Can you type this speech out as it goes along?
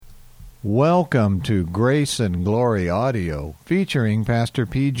Welcome to Grace and Glory Audio, featuring Pastor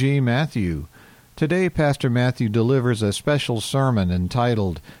P.G. Matthew. Today, Pastor Matthew delivers a special sermon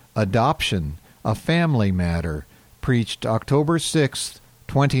entitled Adoption, a Family Matter, preached October 6,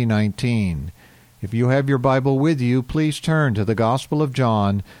 2019. If you have your Bible with you, please turn to the Gospel of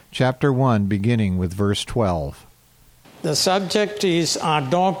John, chapter 1, beginning with verse 12. The subject is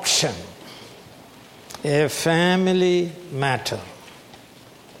adoption, a family matter.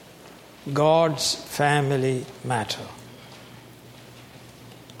 God's family matter.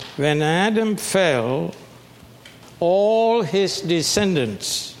 When Adam fell, all his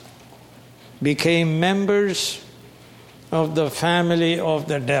descendants became members of the family of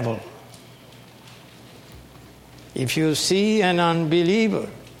the devil. If you see an unbeliever,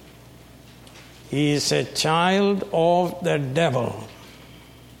 he is a child of the devil.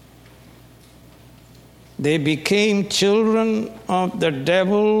 They became children of the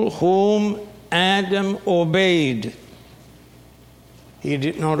devil whom Adam obeyed. He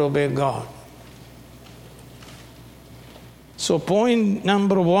did not obey God. So point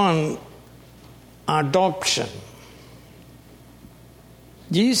number 1, adoption.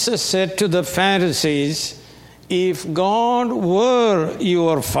 Jesus said to the Pharisees, if God were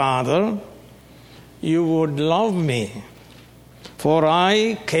your father, you would love me, for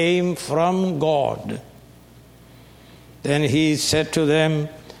I came from God. Then he said to them,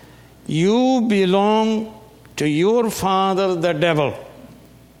 you belong to your father the devil,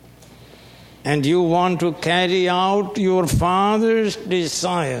 and you want to carry out your father's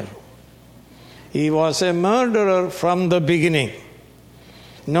desire. He was a murderer from the beginning,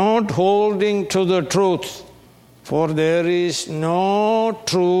 not holding to the truth, for there is no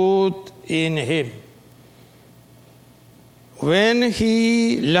truth in him. When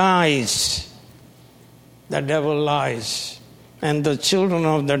he lies, the devil lies, and the children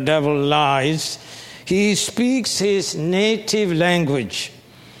of the devil lies, he speaks his native language,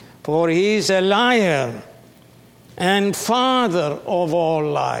 for he is a liar and father of all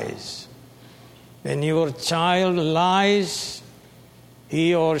lies. When your child lies,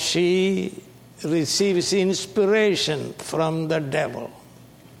 he or she receives inspiration from the devil.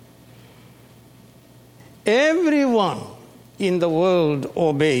 Everyone in the world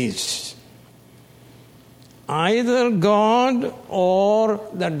obeys either God or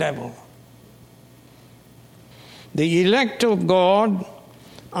the devil. The elect of God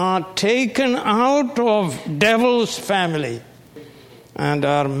are taken out of devil's family and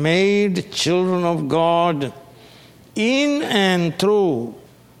are made children of God in and through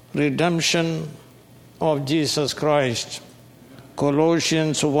redemption of Jesus Christ.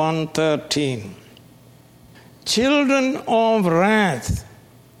 Colossians 1:13. Children of wrath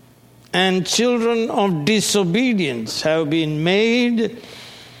and children of disobedience have been made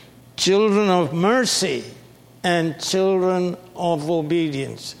children of mercy and children of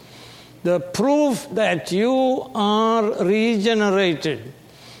obedience. The proof that you are regenerated,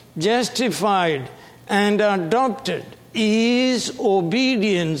 justified, and adopted is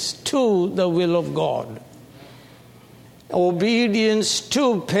obedience to the will of God. Obedience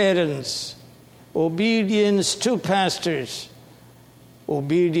to parents, obedience to pastors,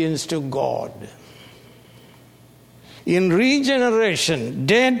 obedience to God. In regeneration,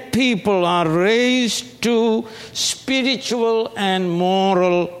 dead people are raised to spiritual and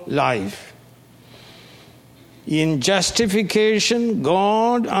moral life. In justification,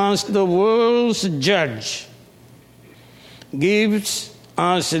 God, as the world's judge, gives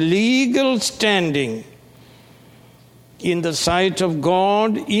us legal standing in the sight of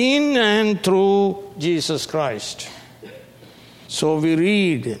God in and through Jesus Christ. So we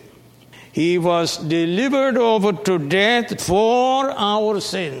read, he was delivered over to death for our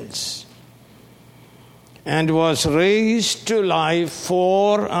sins and was raised to life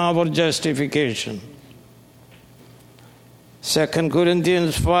for our justification. 2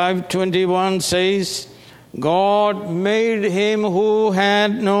 Corinthians 5:21 says, God made him who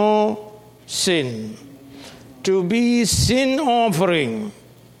had no sin to be sin offering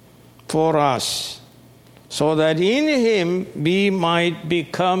for us, so that in him we might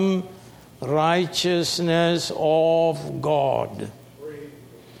become righteousness of God.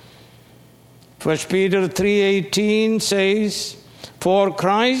 1 Peter 3:18 says, for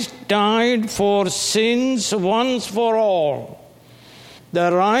Christ died for sins once for all,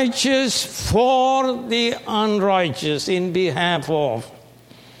 the righteous for the unrighteous, in behalf of,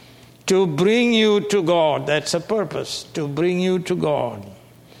 to bring you to God. That's a purpose, to bring you to God.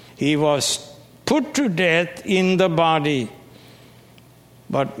 He was put to death in the body,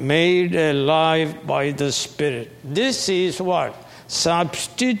 but made alive by the Spirit. This is what?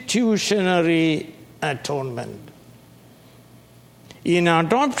 substitutionary atonement. In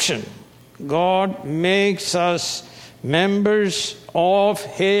adoption, God makes us members of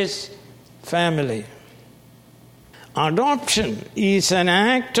His family. Adoption is an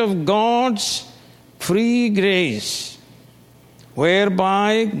act of God's free grace,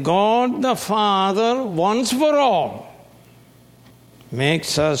 whereby God the Father, once for all,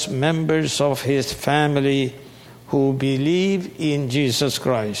 makes us members of His family who believe in Jesus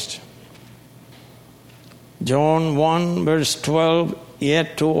Christ. John 1 verse 12,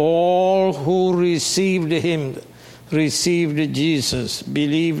 yet to all who received Him, received Jesus,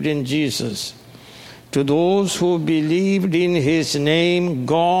 believed in Jesus, to those who believed in His name,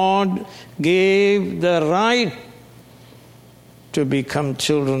 God gave the right to become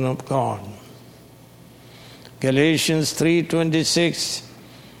children of God. Galatians 3:26,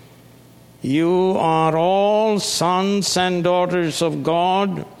 you are all sons and daughters of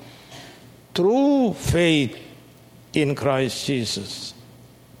God through faith in Christ Jesus.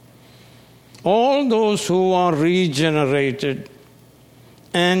 All those who are regenerated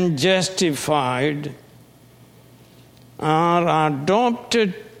and justified are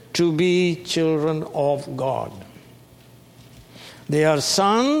adopted to be children of God. They are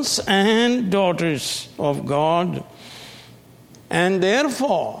sons and daughters of God, and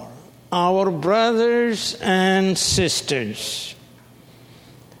therefore our brothers and sisters.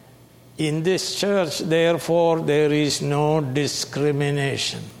 In this church, therefore, there is no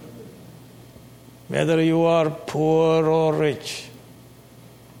discrimination. Whether you are poor or rich,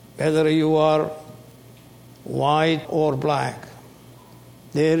 whether you are white or black,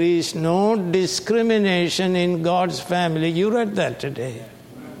 there is no discrimination in God's family. You read that today.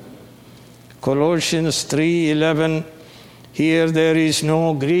 Colossians 3:11, here there is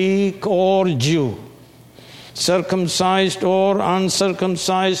no Greek or Jew, circumcised or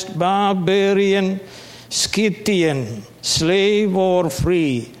uncircumcised, barbarian, Scythian, slave or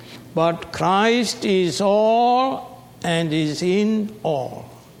free, but Christ is all and is in all.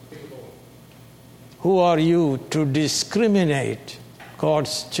 Who are you to discriminate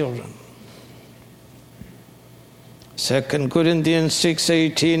God's children? 2 Corinthians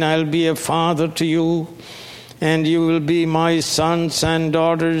 6:18, I'll be a father to you, and you will be my sons and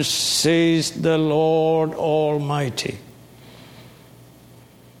daughters, says the Lord Almighty.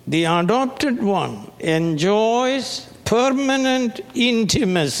 The adopted one enjoys permanent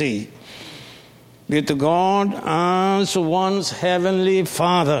intimacy with God as one's heavenly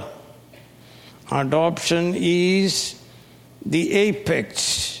Father. Adoption is the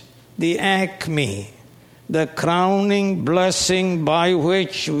apex, the acme, the crowning blessing by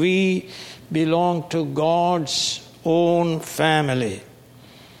which we belong to God's own family.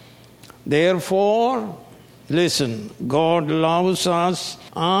 Therefore, listen, God loves us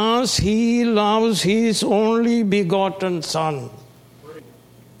as He loves His only begotten Son.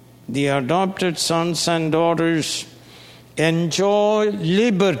 The adopted sons and daughters enjoy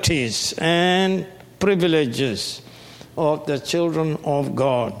liberties and privileges of the children of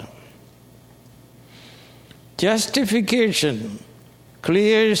God. Justification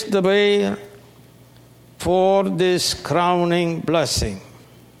clears the way for this crowning blessing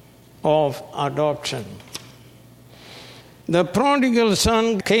of adoption. The prodigal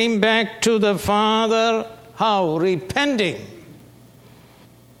son came back to the father, how? Repenting.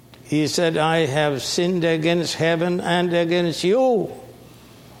 He said, I have sinned against heaven and against you.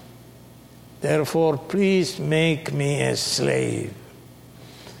 Therefore, please make me a slave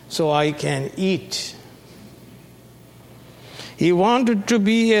so I can eat. He wanted to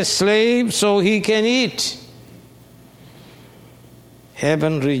be a slave so he can eat.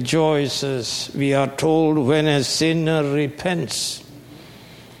 Heaven rejoices, we are told, when a sinner repents.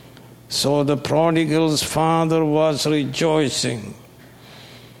 So the prodigal's father was rejoicing,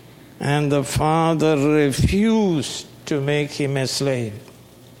 and the father refused to make him a slave.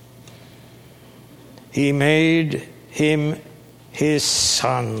 He made him his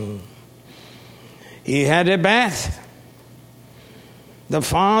son. He had a bath. The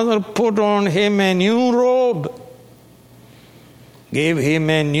father put on him a new robe, gave him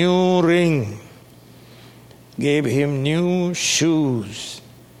a new ring, gave him new shoes.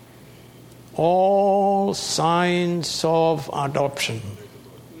 All signs of adoption.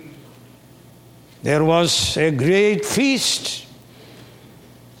 There was a great feast.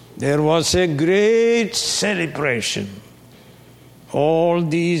 There was a great celebration. All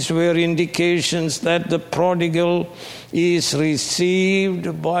these were indications that the prodigal is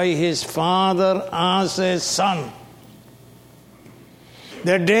received by his father as a son.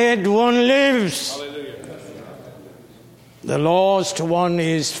 The dead one lives. Hallelujah. The lost one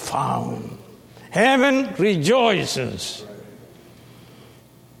is found. Heaven rejoices.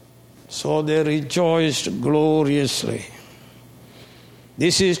 So they rejoiced gloriously.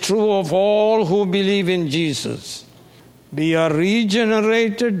 This is true of all who believe in Jesus. We are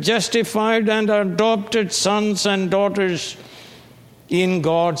regenerated, justified, and adopted sons and daughters in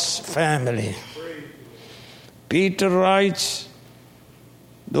God's family. Peter writes,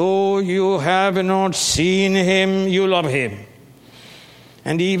 though you have not seen him, you love him.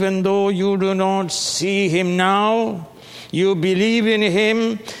 And even though you do not see him now, you believe in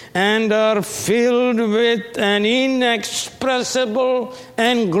him and are filled with an inexpressible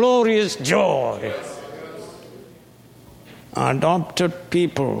and glorious joy. Adopted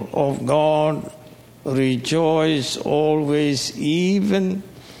people of God rejoice always, even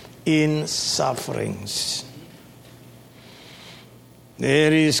in sufferings.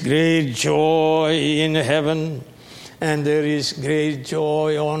 There is great joy in heaven, and there is great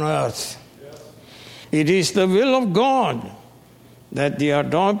joy on earth. It is the will of God that the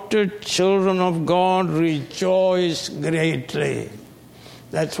adopted children of God rejoice greatly.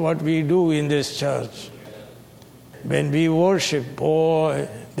 That's what we do in this church. When we worship, boy,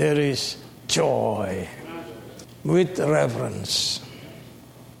 there is joy with reverence.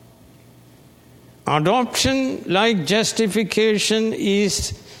 Adoption, like justification,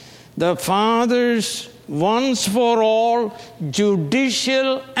 is the Father's once for all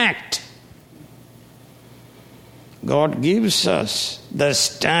judicial act. God gives us the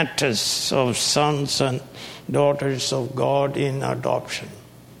status of sons and daughters of God in adoption.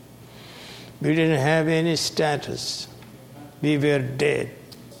 We didn't have any status. We were dead.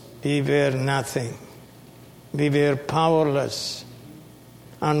 We were nothing. We were powerless,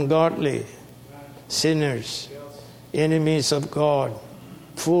 ungodly, sinners, enemies of God,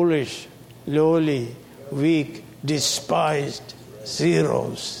 foolish, lowly, weak, despised,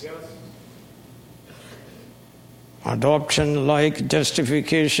 zeros. Adoption, like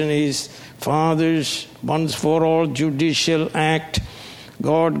justification, is Father's once for all judicial act.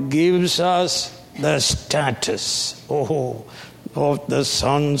 God gives us the status, of the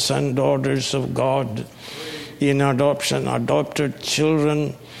sons and daughters of God in adoption. Adopted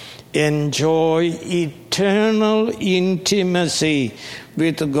children enjoy eternal intimacy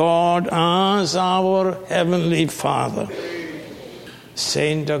with God as our Heavenly Father.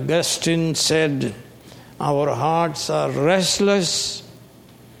 Saint Augustine said, our hearts are restless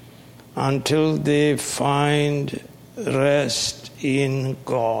until they find rest in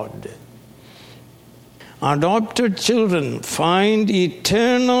God. Adopted children find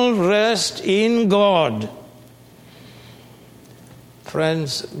eternal rest in God.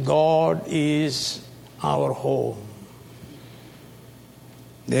 Friends, God is our home.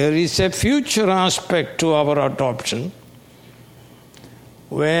 There is a future aspect to our adoption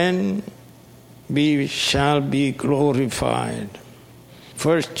when we shall be glorified.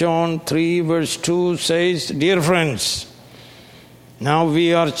 1 John 3 verse 2 says, dear friends, now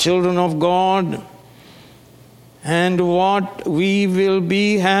we are children of God, and what we will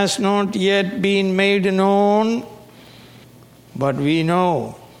be has not yet been made known, but we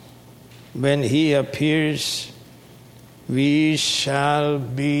know when he appears, we shall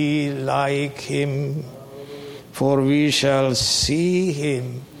be like him, for we shall see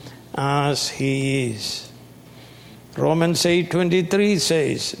him as he is. Romans 8:23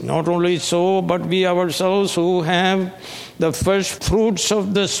 says, not only so, but we ourselves who have the first fruits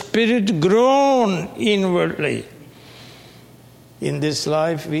of the Spirit groan inwardly. In this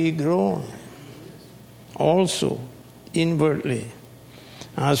life we groan also inwardly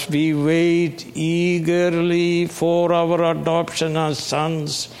as we wait eagerly for our adoption as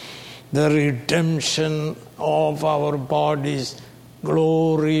sons, the redemption of our bodies,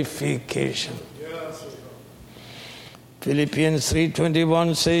 glorification. Yes. Philippians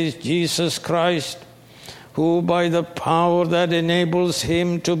 3:21 says, Jesus Christ, who by the power that enables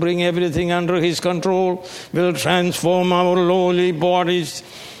him to bring everything under his control will transform our lowly bodies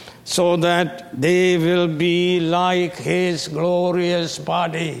so that they will be like his glorious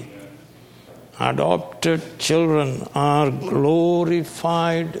body. Adopted children are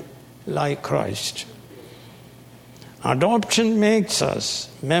glorified like Christ. Adoption makes us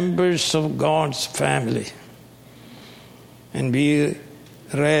members of God's family. And we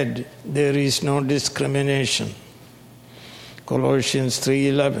read, there is no discrimination. Colossians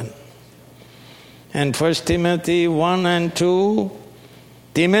 3:11. And 1 Timothy 1 and 2,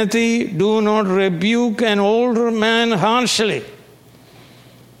 Timothy, do not rebuke an older man harshly,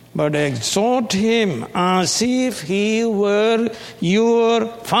 but exhort him as if he were your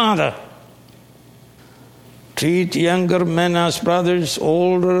father. Treat younger men as brothers,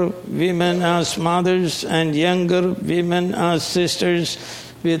 older women as mothers, and younger women as sisters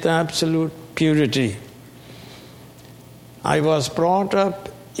with absolute purity. I was brought up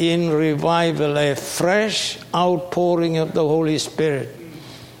in revival, a fresh outpouring of the Holy Spirit.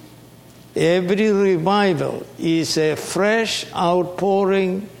 Every revival is a fresh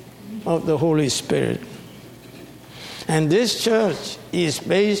outpouring of the Holy Spirit. And this church is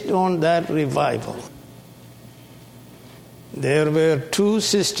based on that revival. There were two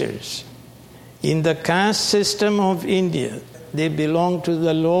sisters. In the caste system of India, they belonged to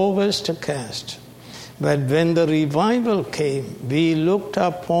the lowest caste. But when the revival came, we looked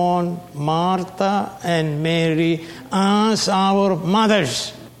upon Martha and Mary as our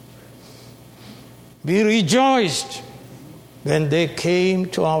mothers. We rejoiced when they came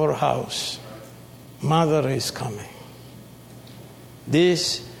to our house. Mother is coming.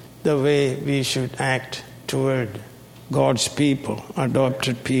 This is the way we should act toward God's people,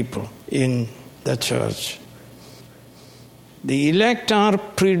 adopted people in the church. The elect are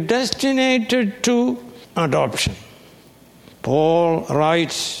predestinated to adoption. Paul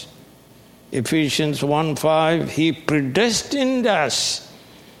writes, Ephesians 1:5, he predestined us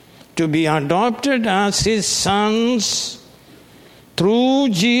to be adopted as his sons through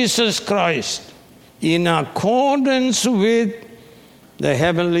Jesus Christ in accordance with the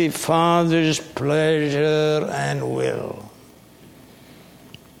Heavenly Father's pleasure and will.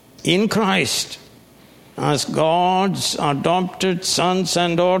 In Christ, as God's adopted sons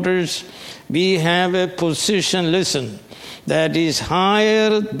and daughters, we have a position, listen, that is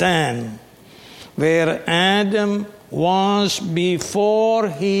higher than where Adam was before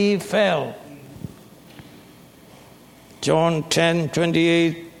he fell. John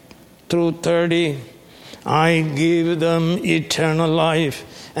 10:28 through 30, I give them eternal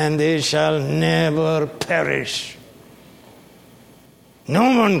life, and they shall never perish.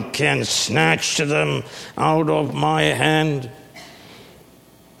 No one can snatch them out of my hand.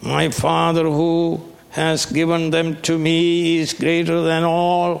 My Father who has given them to me is greater than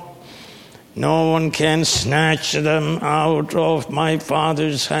all. No one can snatch them out of my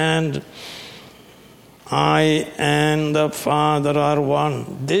Father's hand. I and the Father are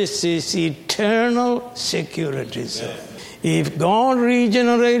one. This is eternal security, sir. If God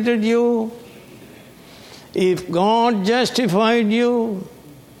regenerated you, if God justified you,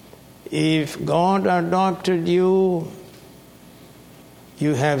 if God adopted you,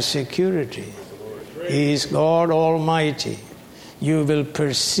 you have security. He is God Almighty. You will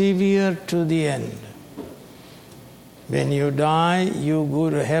persevere to the end. When you die, you go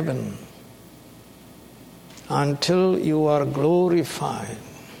to heaven until you are glorified.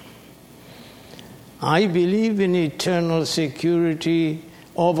 I believe in eternal security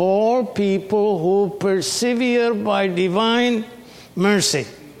of all people who persevere by divine mercy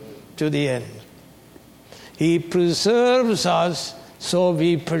to the end. He preserves us so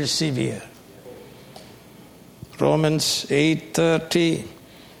we persevere. Romans 8:30,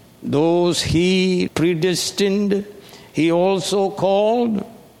 those he predestined, he also called.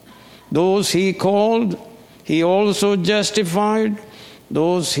 Those he called, he also justified.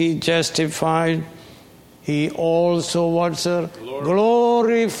 Those he justified, he also, what, sir?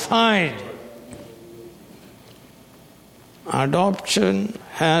 Glorified. Adoption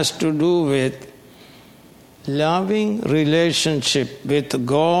has to do with loving relationship with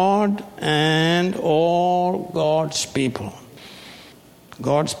God and all God's people.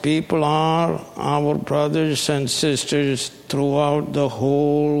 God's people are our brothers and sisters throughout the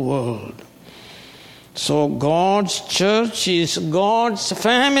whole world. So God's church is God's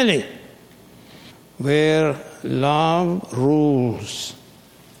family where love rules.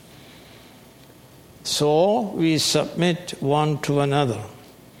 So we submit one to another.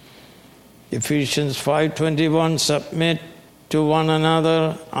 Ephesians 5:21, submit to one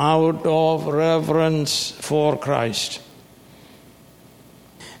another out of reverence for Christ.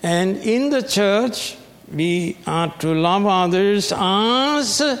 And in the church, we are to love others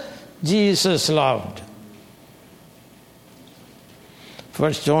as Jesus loved.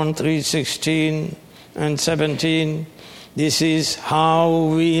 1 John 3:16 and 17, this is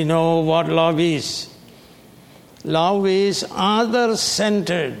how we know what love is. Love is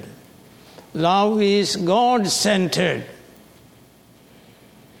other-centered. Love is God-centered.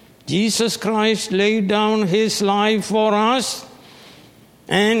 Jesus Christ laid down his life for us,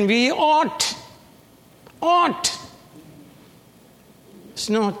 and we ought. It's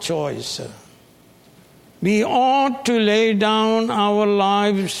not choice, sir. We ought to lay down our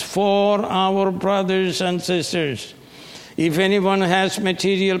lives for our brothers and sisters. If anyone has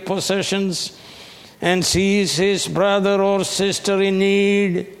material possessions and sees his brother or sister in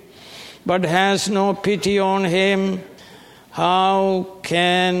need, but has no pity on him, how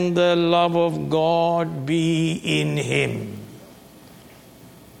can the love of God be in him?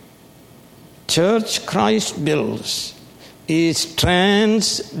 Church Christ builds is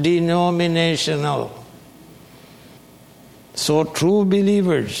trans-denominational. So true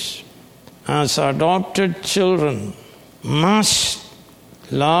believers, as adopted children, must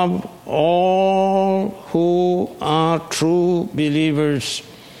love all who are true believers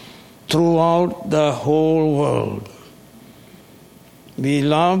throughout the whole world. We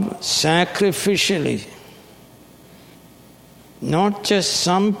love sacrificially, not just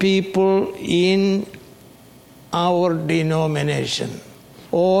some people in our denomination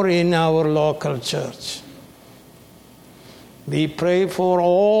or in our local church. We pray for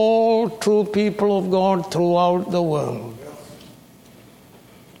all true people of God throughout the world.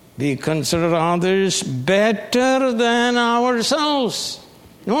 We consider others better than ourselves,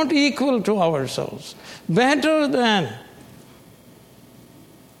 not equal to ourselves, better than.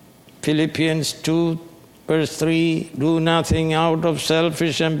 Philippians 2 verse 3, do nothing out of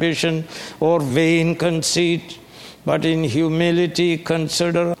selfish ambition or vain conceit, but in humility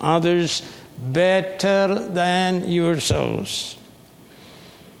consider others better than yourselves.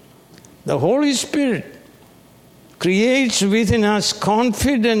 The Holy Spirit creates within us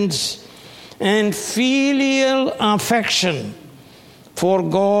confidence and filial affection for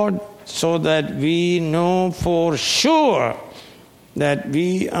God, so that we know for sure that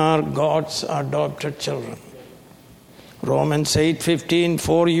we are God's adopted children. Romans 8:15,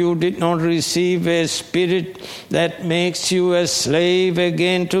 for you did not receive a spirit that makes you a slave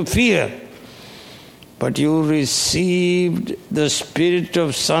again to fear, but you received the spirit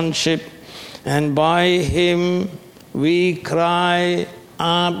of sonship, and by him we cry,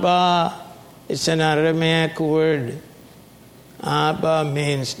 Abba. It's an Aramaic word. Abba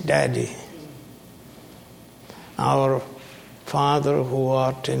means daddy. Our Father who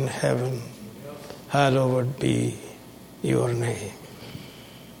art in heaven, hallowed be your name.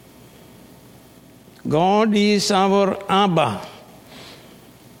 God is our Abba.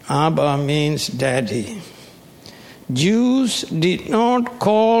 Abba means daddy. Jews did not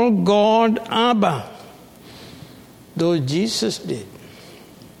call God Abba, though Jesus did.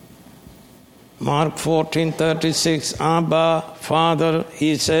 Mark 14:36, Abba, Father,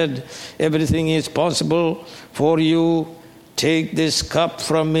 he said, everything is possible for you. Take this cup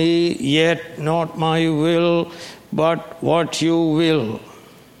from me, yet not my will, but what you will.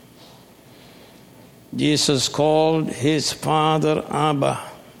 Jesus called his Father Abba.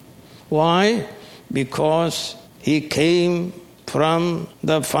 Why? Because he came from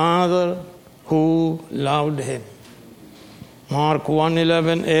the Father who loved him. Mark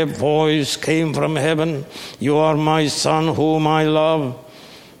 1:11, a voice came from heaven, you are my Son whom I love.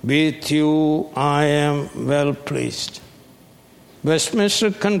 With you I am well pleased.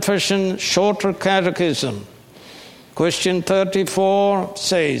 Westminster Confession, Shorter Catechism, question 34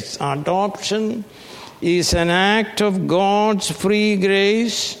 says, adoption is an act of God's free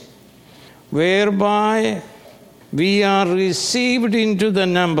grace whereby we are received into the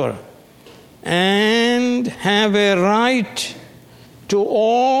number and have a right to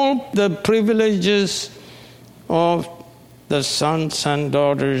all the privileges of the sons and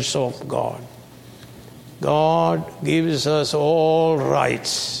daughters of God. God gives us all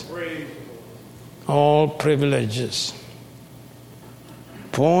rights, all privileges.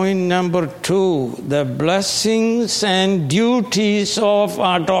 Point number 2, the blessings and duties of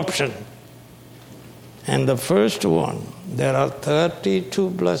adoption. And the first one, there are 32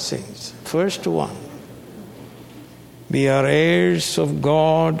 blessings. First one, we are heirs of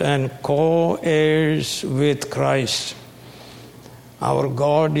God and co-heirs with Christ. Our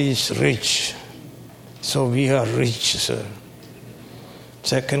God is rich, so we are rich, sir.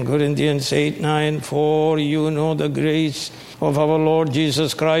 2 Corinthians 8:9, for you know the grace of our Lord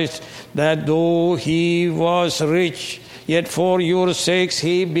Jesus Christ, that though he was rich, yet for your sakes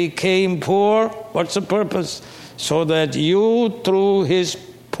he became poor. What's the purpose? So that you through his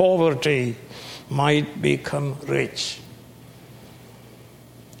poverty might become rich.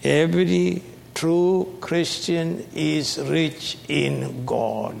 Every true Christian is rich in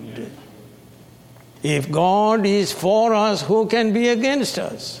God. If God is for us, who can be against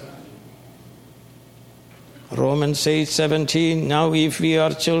us? Romans 8:17, now if we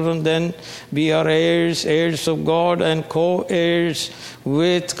are children, then we are heirs, heirs of God and co-heirs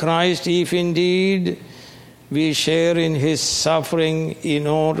with Christ, if indeed we share in his suffering, in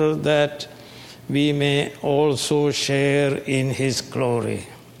order that we may also share in his glory.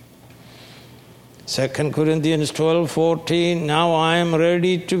 2 Corinthians 12:14, now I am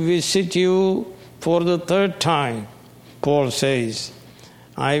ready to visit you for the third time. Paul says,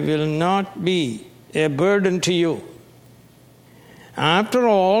 I will not be a burden to you. After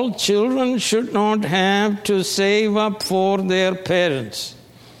all, children should not have to save up for their parents,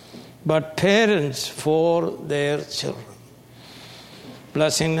 but parents for their children.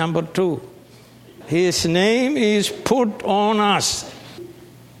 Blessing number 2. His name is put on us.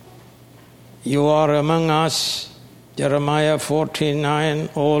 You are among us, Jeremiah 14:9,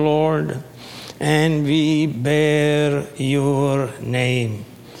 O Lord, and we bear your name.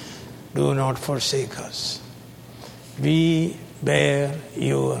 Do not forsake us. We bear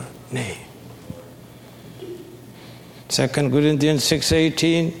your name. 2 Corinthians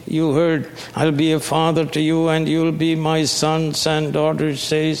 6:18, you heard, I'll be a father to you and you'll be my sons and daughters,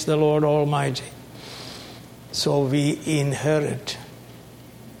 says the Lord Almighty. So we inherit.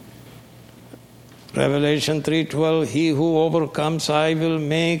 Revelation 3:12, he who overcomes, I will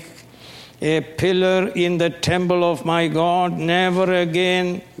make a pillar in the temple of my God. Never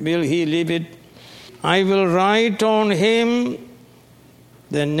again will he leave it. I will write on him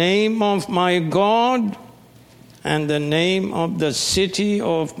the name of my God and the name of the city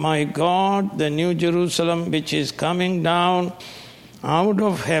of my God, the New Jerusalem, which is coming down out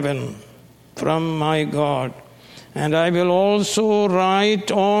of heaven from my God. And I will also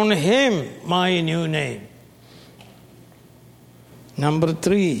write on him my new name. Number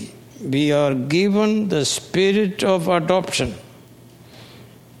 3, we are given the spirit of adoption.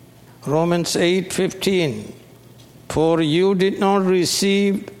 Romans 8:15, for you did not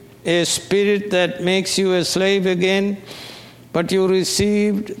receive a spirit that makes you a slave again, but you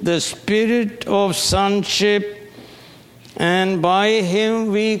received the spirit of sonship, and by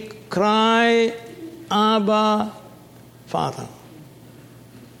him we cry, Abba, Father.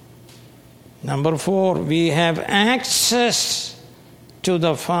 Number 4, we have access to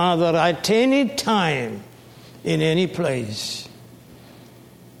the Father at any time, in any place.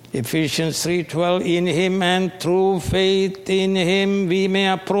 Ephesians 3:12, in him and through faith in him we may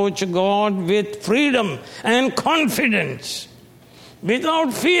approach God with freedom and confidence,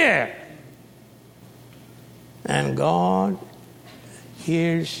 without fear. And God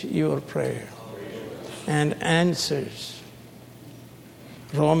hears your prayer and answers.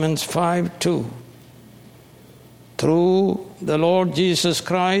 Romans 5:2, through the Lord Jesus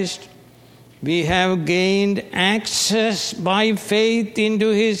Christ, we have gained access by faith into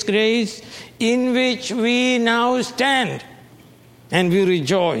his grace, in which we now stand, and we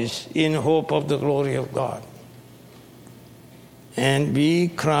rejoice in hope of the glory of God. And we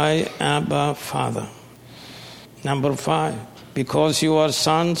cry, Abba, Father. Number 5, because you are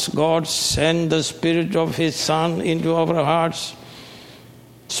sons, God sent the Spirit of his Son into our hearts,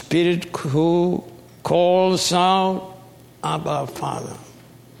 Spirit who calls out, Abba, Father.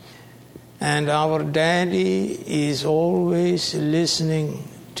 And our Daddy is always listening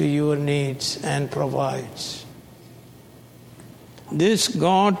to your needs and provides. This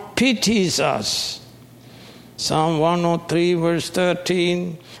God pities us. Psalm 103 verse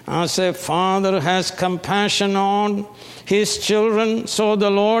 13, as a father has compassion on his children, so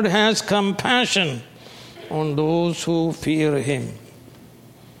the Lord has compassion on those who fear him.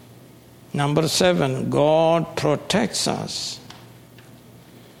 Number 7, God protects us.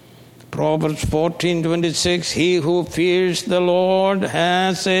 Proverbs 14:26, he who fears the Lord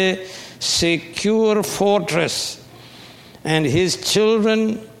has a secure fortress, and his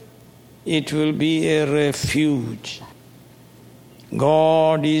children, it will be a refuge.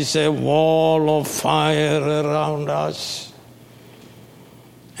 God is a wall of fire around us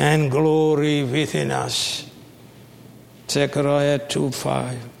and glory within us. Zechariah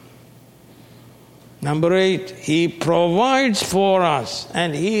 2:5. Number 8, he provides for us,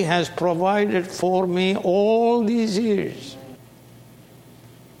 and he has provided for me all these years.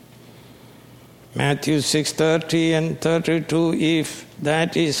 Matthew 6:30 and 32, if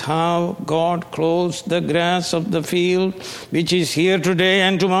that is how God clothes the grass of the field, which is here today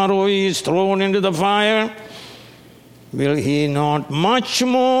and tomorrow is thrown into the fire, will he not much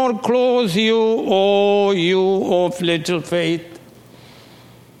more clothe you, O you of little faith?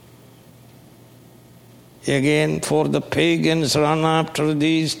 Again, for the pagans run after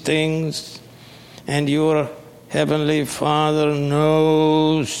these things, and your heavenly Father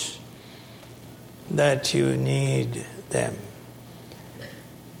knows that you need them.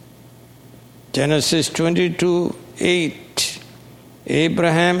 Genesis 22:8,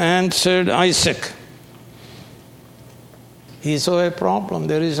 Abraham answered Isaac. He saw a problem.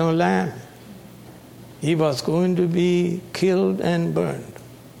 There is no lamb. He was going to be killed and burned.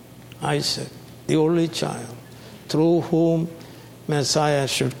 Isaac, the only child, through whom Messiah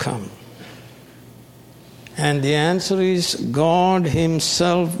should come? And the answer is God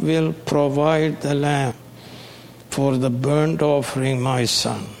himself will provide the lamb for the burnt offering, my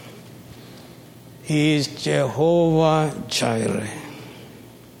son. He is Jehovah Jireh.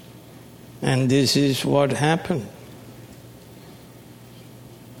 And this is what happened.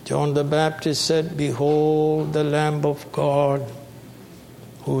 John the Baptist said, "Behold the Lamb of God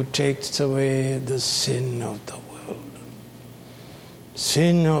who takes away the sin of the world."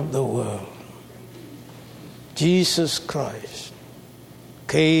 Sin of the world. Jesus Christ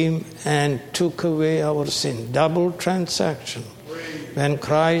came and took away our sin. Double transaction. When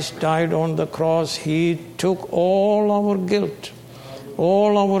Christ died on the cross, he took all our guilt,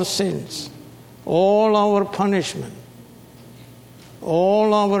 all our sins, all our punishment,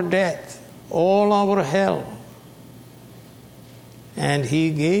 all our death, all our hell. And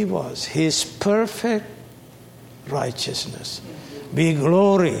he gave us his perfect righteousness. We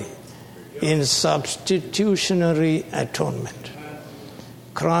glory in substitutionary atonement.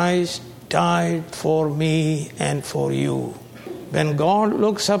 Christ died for me and for you. When God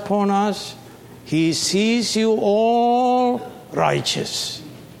looks upon us, he sees you all righteous,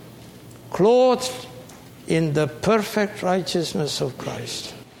 clothed in the perfect righteousness of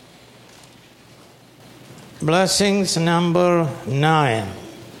Christ. Blessings number 9.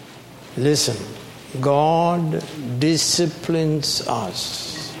 Listen, God disciplines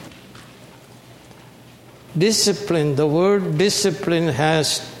us. Discipline, the word discipline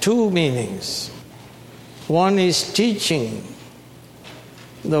has two meanings. One is teaching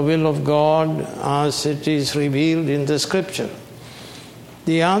the will of God as it is revealed in the Scripture.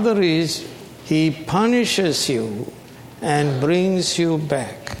 The other is he punishes you and brings you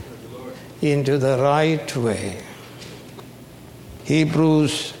back into the right way.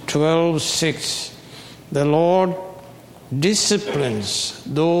 Hebrews 12:6. The Lord disciplines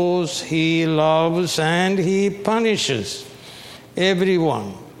those he loves and he punishes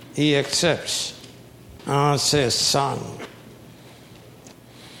everyone he accepts as a son.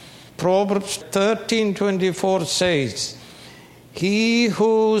 Proverbs 13:24 says, "He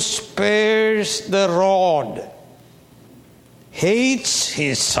who spares the rod hates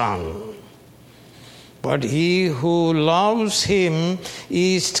his son, but he who loves him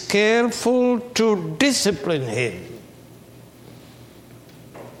is careful to discipline him."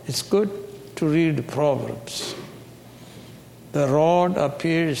 It's good to read Proverbs. The rod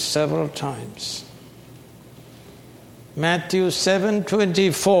appears several times. Matthew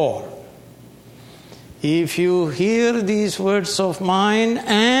 7:24. If you hear these words of mine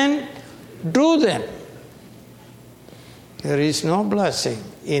and do them, there is no blessing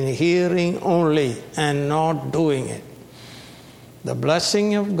in hearing only and not doing it. The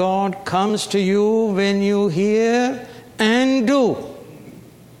blessing of God comes to you when you hear and do.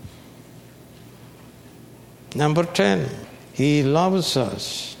 Number 10, he loves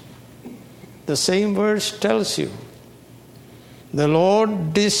us. The same verse tells you, the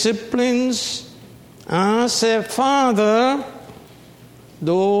Lord disciplines as a father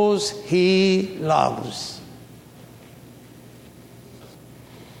those he loves.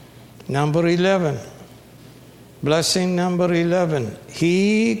 Number 11, blessing number 11,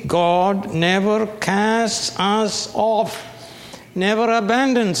 he, God, never casts us off, never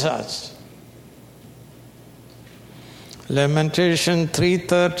abandons us. Lamentation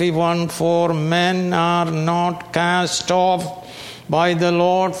 3:31, for men are not cast off by the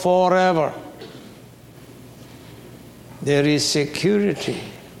Lord forever. There is security.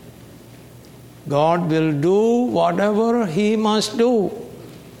 God will do whatever he must do.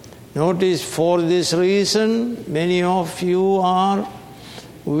 Notice, for this reason, many of you are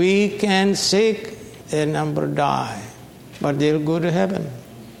weak and sick, a number die. But they'll go to heaven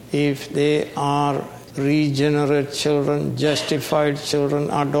if they are regenerate children, justified children,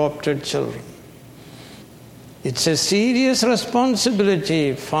 adopted children. It's a serious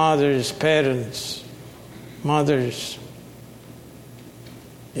responsibility, fathers, parents, mothers.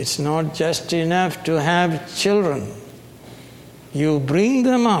 It's not just enough to have children. You bring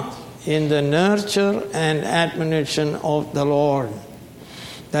them up in the nurture and admonition of the Lord,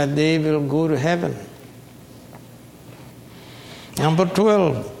 that they will go to heaven. Number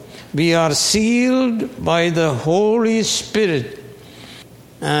 12, we are sealed by the Holy Spirit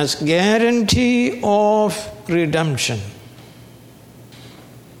as guarantee of redemption.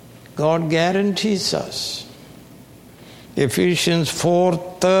 God guarantees us. Ephesians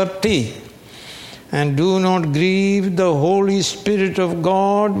 4:30, and do not grieve the Holy Spirit of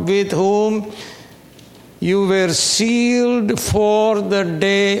God, with whom You were sealed for the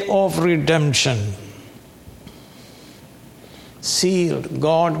day of redemption. Sealed.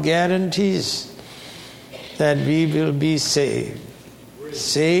 God guarantees that we will be saved.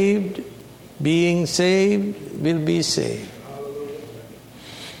 Saved, being saved, will be saved.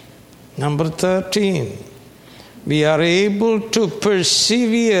 Number 13. We are able to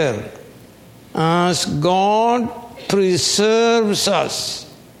persevere as God preserves us.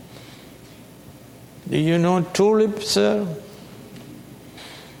 Do you know tulip, sir?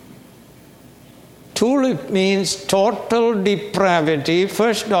 Tulip means total depravity,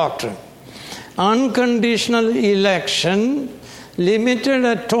 first doctrine. Unconditional election, limited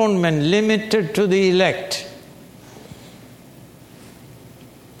atonement, limited to the elect.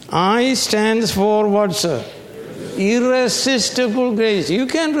 I stands for what, sir? Irresistible grace. You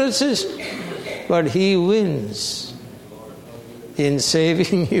can resist, but He wins in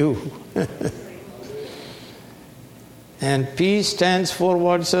saving you. And P stands for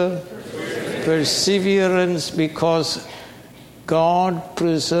what, sir? Perseverance, because God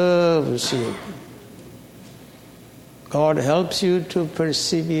preserves you. God helps you to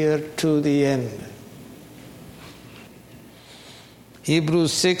persevere to the end.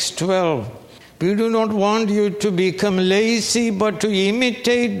 Hebrews 6:12. We do not want you to become lazy, but to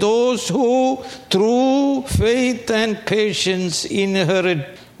imitate those who, through faith and patience,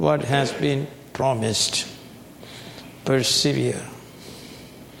 inherit what has been promised. Persevere.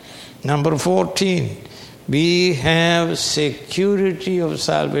 Number 14. We have security of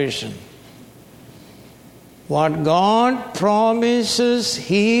salvation. What God promises,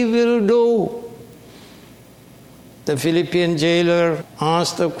 He will do. The Philippian jailer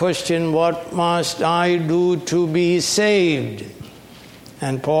asked the question, what must I do to be saved?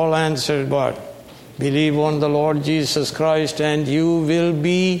 And Paul answered what? Believe on the Lord Jesus Christ and you will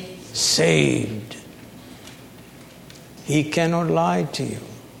be saved. He cannot lie to you.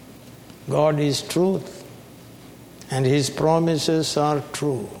 God is truth and His promises are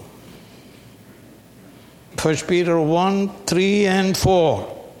true. 1 Peter 1:3 and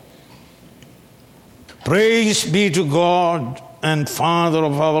 4. Praise be to God and Father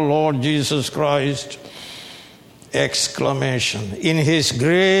of our Lord Jesus Christ! Exclamation. In His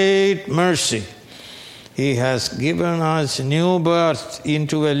great mercy, He has given us new birth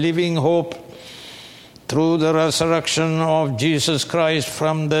into a living hope through the resurrection of Jesus Christ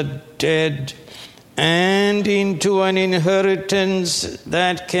from the dead, and into an inheritance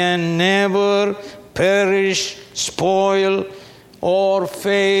that can never perish, spoil, or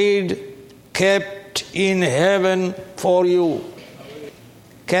fade, kept in heaven for you.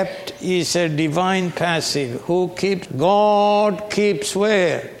 Kept is a divine passive. Who keeps? God keeps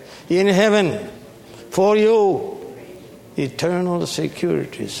where? In heaven for you. Eternal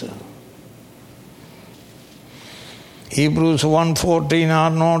security, sir. Hebrews 1:14. Are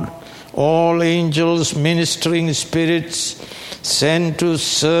not all angels ministering spirits sent to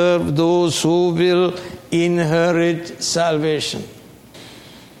serve those who will inherit salvation?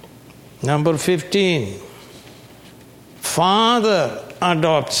 Number 15. Father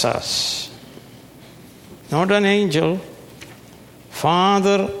adopts us. Not an angel.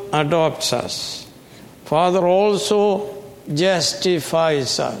 Father adopts us. Father also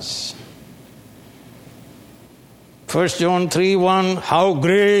justifies us. 1 John 3:1. How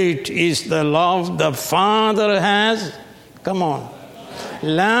great is the love the Father has, come on,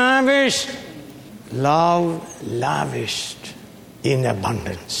 lavished, love lavished in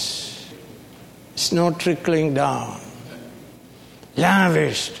abundance. It's not trickling down.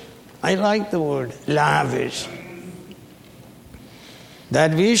 Lavished. I like the word lavished.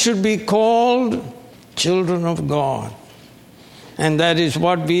 That we should be called children of God. And that is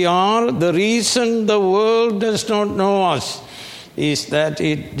what we are. The reason the world does not know us is that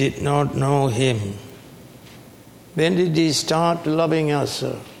it did not know Him. When did He start loving us,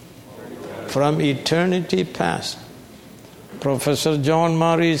 sir? From eternity past. Professor John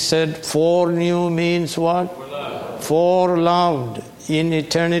Murray said, foreknew means what? Foreloved, in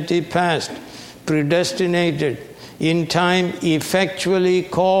eternity past, predestinated, in time effectually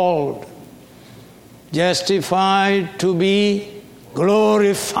called, justified to be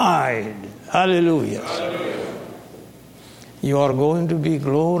glorified. Hallelujah. Hallelujah. You are going to be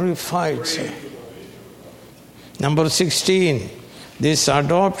glorified, sir. Number 16. This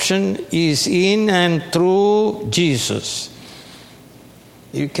adoption is in and through Jesus.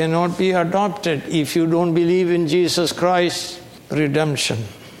 You cannot be adopted if you don't believe in Jesus Christ's redemption.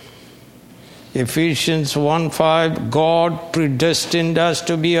 Ephesians 1:5, God predestined us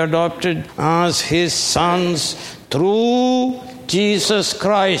to be adopted as His sons through Jesus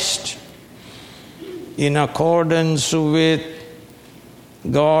Christ in accordance with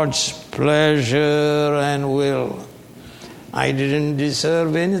God's pleasure and will. I didn't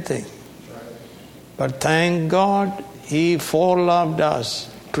deserve anything. But thank God, He foreloved us,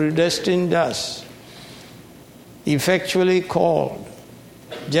 predestined us, effectually called,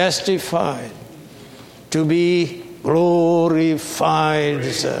 justified, to be glorified,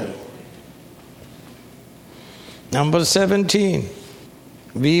 sir. Number 17,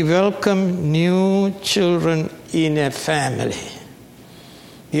 we welcome new children in a family.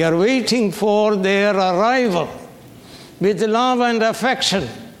 We are waiting for their arrival with love and affection.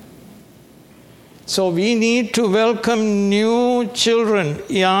 So we need to welcome new children,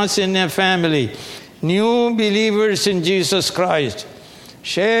 yes, in a family, new believers in Jesus Christ.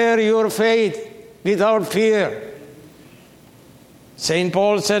 Share your faith without fear. St.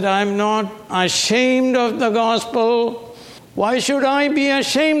 Paul said, I am not ashamed of the gospel. Why should I be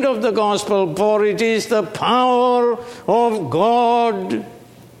ashamed of the gospel? For it is the power of God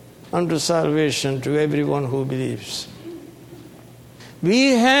unto salvation to everyone who believes.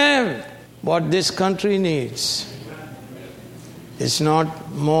 We have what this country needs. It's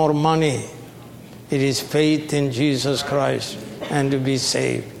not more money. It is faith in Jesus Christ and to be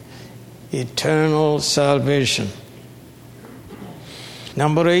saved. Eternal salvation.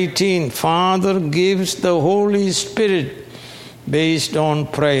 Number 18, Father gives the Holy Spirit based on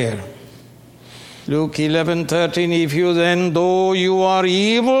prayer. Luke 11:13, if you then, though you are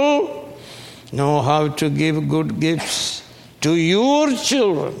evil, know how to give good gifts to your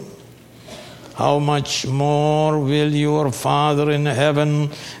children, how much more will your Father in heaven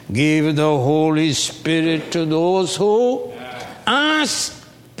give the Holy Spirit to those who ask,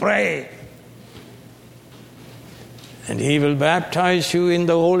 pray. And He will baptize you in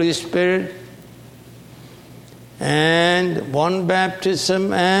the Holy Spirit, and one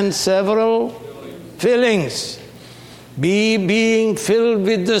baptism and several fillings. Be being filled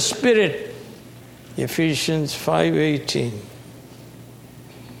with the Spirit. Ephesians 5:18.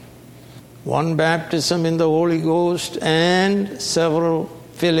 One baptism in the Holy Ghost and several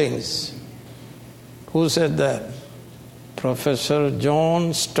fillings. Who said that? Professor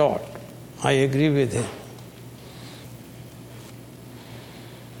John Stott. I agree with him.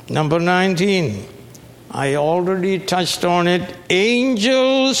 Number 19, I already touched on it.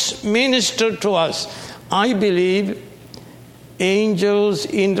 Angels minister to us. I believe angels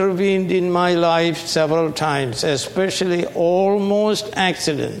intervened in my life several times, especially almost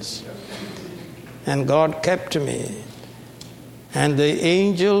accidents. And God kept me. And the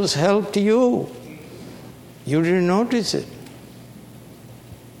angels helped you. You didn't notice it.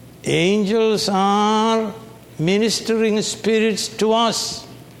 Angels are ministering spirits to us.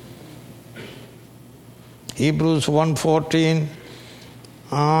 Hebrews 1:14,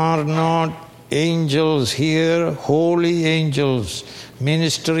 are not angels here, holy angels,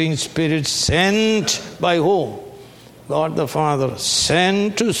 ministering spirits sent by whom? God the Father,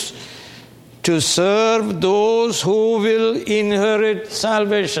 sent to serve those who will inherit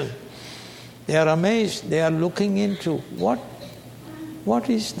salvation. They are amazed. They are looking into what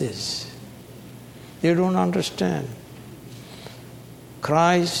is this? They don't understand.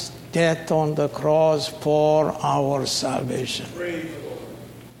 Christ's death on the cross for our salvation.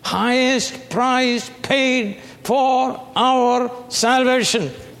 Highest price paid for our salvation.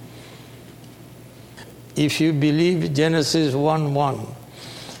 If you believe Genesis 1:1,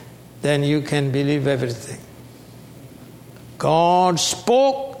 then you can believe everything. God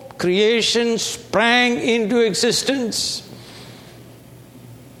spoke, creation sprang into existence.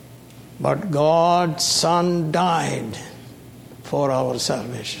 But God's Son died for our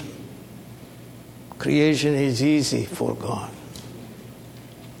salvation. Creation is easy for God.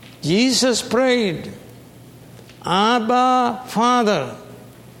 Jesus prayed, Abba, Father,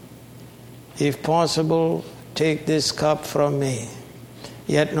 if possible, take this cup from me.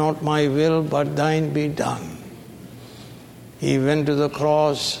 Yet not my will, but thine be done. He went to the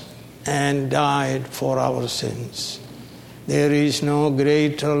cross and died for our sins. There is no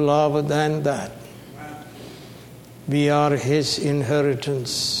greater love than that. We are His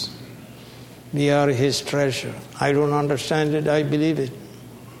inheritance. We are His treasure. I don't understand it, I believe it.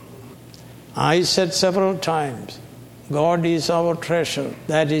 I said several times, God is our treasure.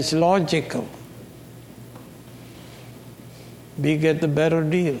 That is logical. We get the better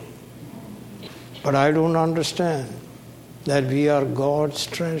deal. But I don't understand that we are God's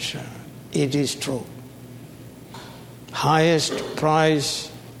treasure. It is true. Highest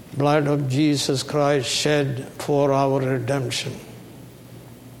price, blood of Jesus Christ shed for our redemption.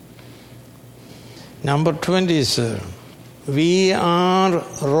 Number 20, sir. We are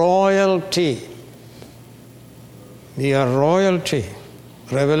royalty. We are royalty.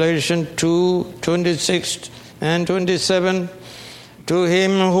 Revelation 2:26 and 27. To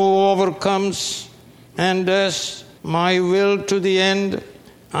him who overcomes and does my will to the end,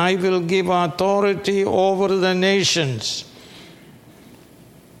 I will give authority over the nations.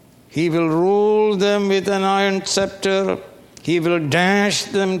 He will rule them with an iron scepter. He will dash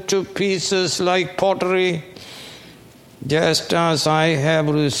them to pieces like pottery, just as I have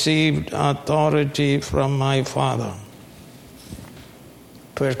received authority from my Father.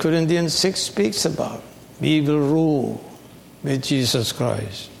 1 Corinthians 6 speaks about we will rule with Jesus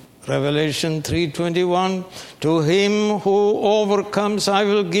Christ. Revelation 3:21, to him who overcomes I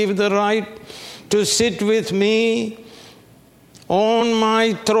will give the right to sit with me on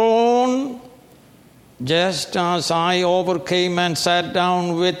my throne, just as I overcame and sat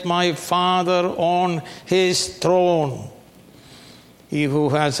down with my Father on his throne. He who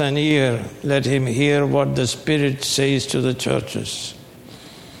has an ear, let him hear what the Spirit says to the churches.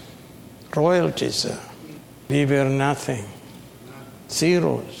 Royalty, sir. We were nothing.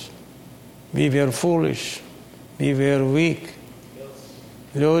 Zeros. We were foolish. We were weak,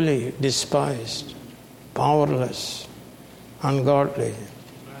 lowly, despised, powerless, ungodly,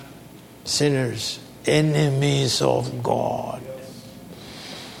 sinners, enemies of God.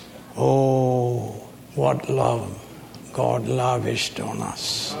 Oh, what love God lavished on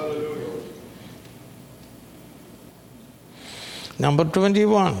us. Number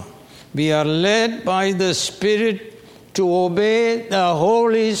 21. We are led by the Spirit to obey the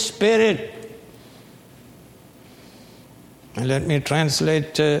Holy Spirit. And let me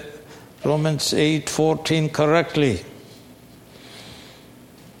translate Romans 8:14 correctly.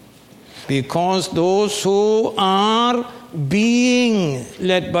 Because those who are being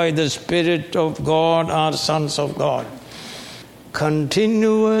led by the Spirit of God are sons of God.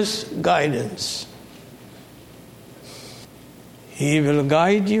 Continuous guidance. He will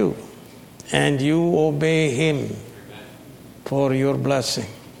guide you and you obey him for your blessing.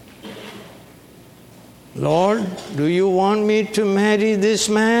 Lord, do you want me to marry this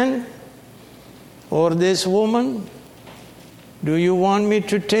man or this woman? Do you want me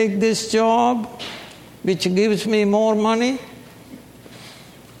to take this job which gives me more money,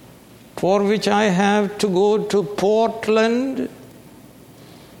 for which I have to go to Portland?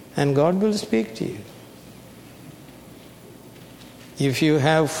 And God will speak to you. If you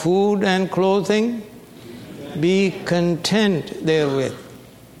have food and clothing, be content therewith.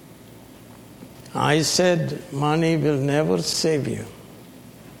 I said money will never save you.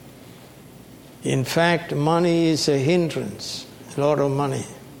 In fact, money is a hindrance, a lot of money.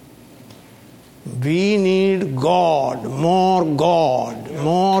 We need God, more God,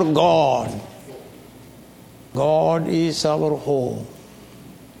 more God. God is our home.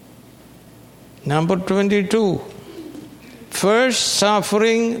 Number 22. First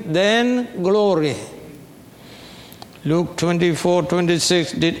suffering, then glory. Luke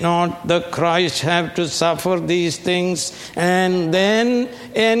 24:26, did not the Christ have to suffer these things and then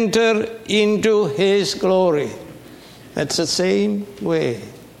enter into his glory? That's the same way.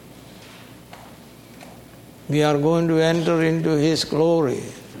 We are going to enter into his glory.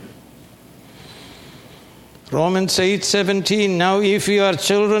 Romans 8:17, now if we are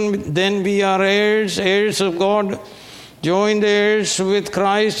children, then we are heirs, heirs of God, joined heirs with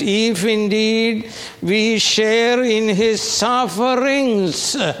Christ, if indeed we share in his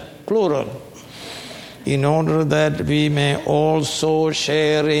sufferings, plural, in order that we may also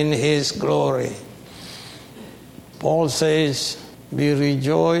share in his glory. Paul says, we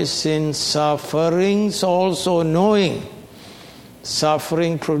rejoice in sufferings also, knowing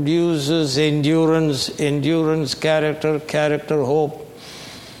suffering produces endurance, endurance character, character hope.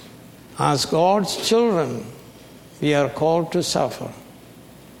 As God's children, we are called to suffer.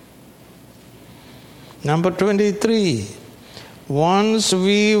 Number 23. Once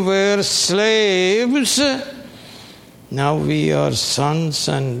we were slaves, now we are sons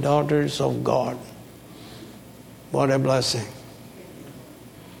and daughters of God. What a blessing.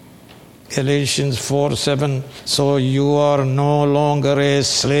 Galatians 4:7. So you are no longer a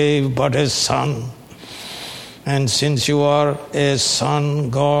slave but a son. And since you are a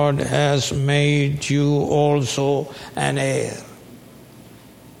son, God has made you also an heir.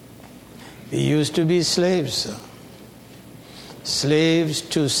 We used to be slaves. Slaves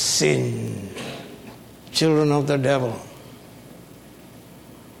to sin. Children of the devil.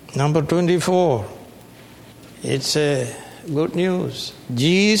 Number 24. It's a good news.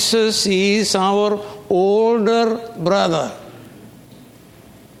 Jesus is our older brother.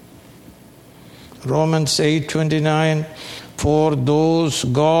 Romans 8:29, For those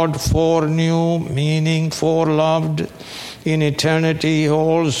God foreknew, meaning foreloved, in eternity He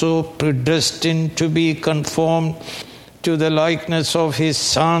also predestined to be conformed to the likeness of His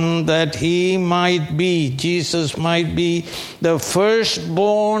Son, that He might be, Jesus might be, the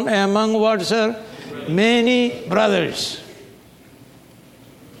firstborn among what, sir? Many brothers.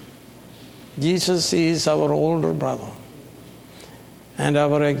 Jesus is our older brother and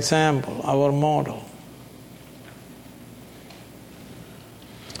our example, our model.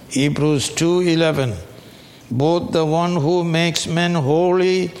 Hebrews 2:11. Both the one who makes men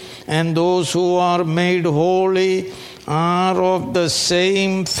holy and those who are made holy are of the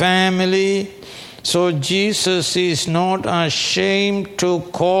same family. So Jesus is not ashamed to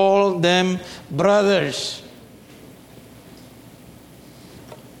call them brothers.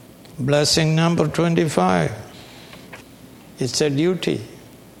 Blessing number 25. It's a duty.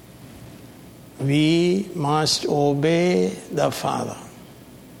 We must obey the Father.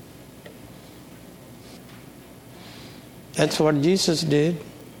 That's what Jesus did.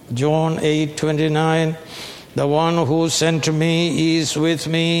 John 8:29. The one who sent me is with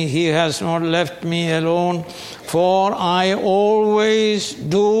me. He has not left me alone, for I always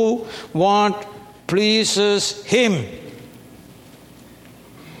do what pleases Him.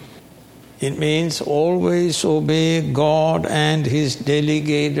 It means always obey God and His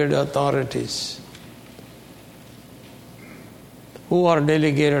delegated authorities. Who are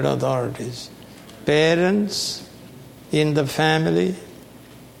delegated authorities? Parents in the family,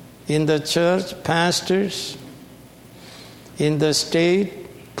 in the church, pastors, in the state,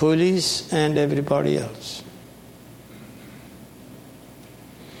 police, and everybody else.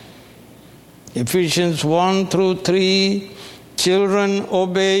 Ephesians 1-3, children,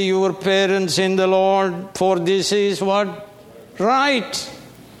 obey your parents in the Lord, for this is what? Right.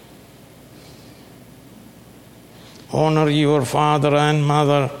 Honor your father and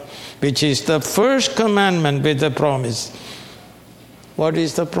mother, which is the first commandment with a promise. What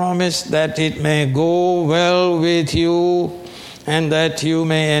is the promise? That it may go well with you and that you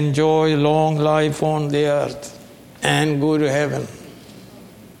may enjoy long life on the earth and go to heaven.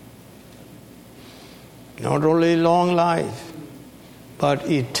 Not only long life, but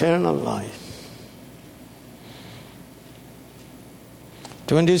eternal life.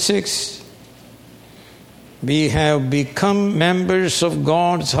 26. We have become members of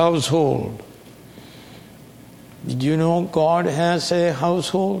God's household. Did you know God has a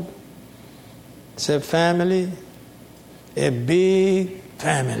household? It's a family, a big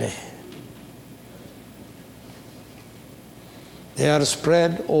family. They are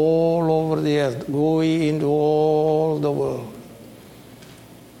spread all over the earth, going into all the world.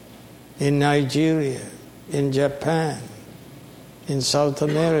 In Nigeria, in Japan, in South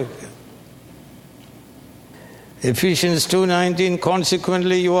America. Ephesians 2:19,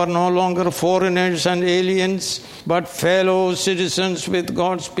 consequently you are no longer foreigners and aliens, but fellow citizens with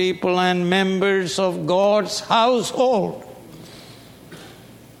God's people and members of God's household.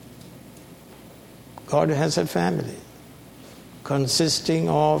 God has a family consisting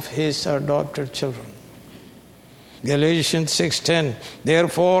of His adopted children. Galatians 6:10,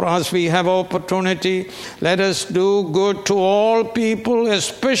 therefore, as we have opportunity, let us do good to all people,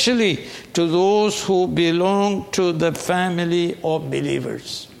 especially to those who belong to the family of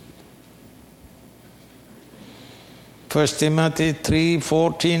believers. 1 Timothy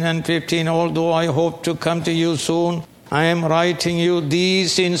 3:14 and 15, although I hope to come to you soon, I am writing you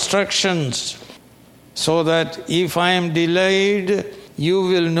these instructions, so that if I am delayed, you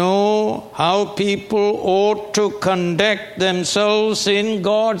will know how people ought to conduct themselves in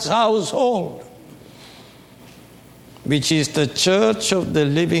God's household, which is the church of the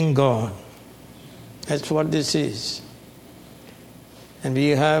living God. That's what this is. And we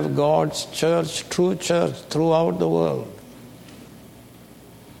have God's church, true church, throughout the world.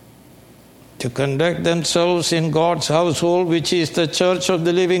 To conduct themselves in God's household, which is the church of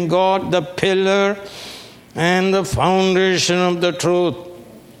the living God, the pillar and the foundation of the truth.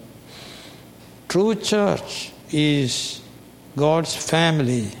 True church is God's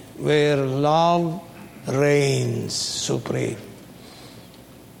family where love reigns supreme.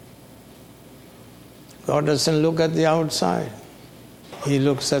 God doesn't look at the outside. He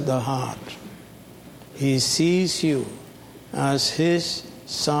looks at the heart. He sees you as His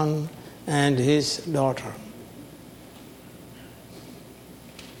son and His daughter.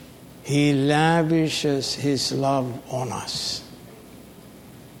 He lavishes His love on us.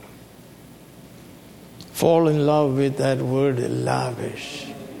 Fall in love with that word, lavish.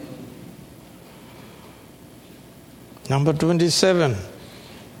 Number 27,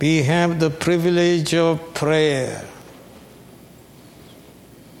 we have the privilege of prayer.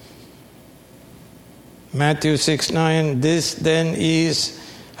 Matthew 6:9, this then is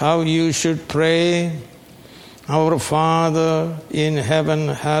how you should pray. Our Father in heaven,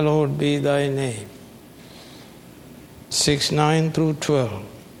 hallowed be thy name. 6:9 through 12.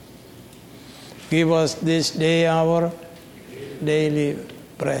 Give us this day our daily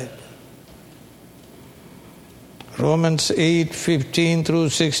bread. Romans 8:15 through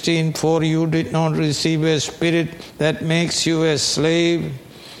 16, for you did not receive a spirit that makes you a slave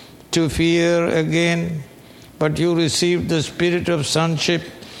to fear again, but you received the spirit of sonship,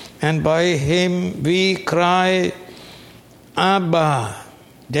 and by him we cry, Abba,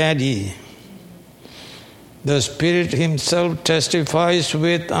 Daddy. The Spirit himself testifies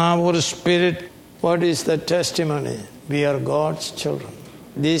with our spirit. What is the testimony? We are God's children.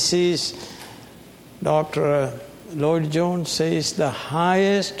 This is, Dr. Lloyd Jones says, the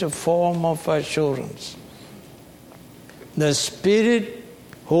highest form of assurance. The Spirit,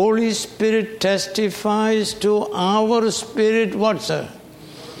 Holy Spirit testifies to our spirit, what, sir?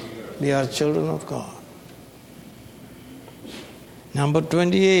 We are children of God. Number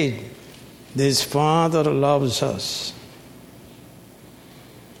 28, this Father loves us.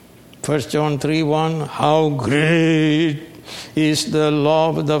 1 John 3:1, how great is the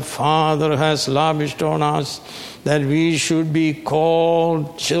love the Father has lavished on us, that we should be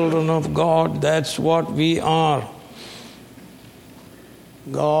called children of God. That's what we are.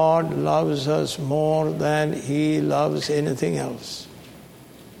 God loves us more than He loves anything else.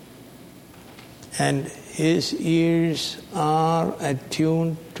 And His ears are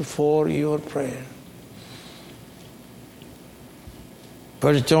attuned for your prayer.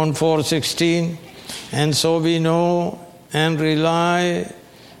 1 John 4:16, and so we know and rely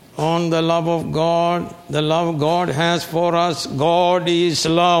on the love of God, the love God has for us. God is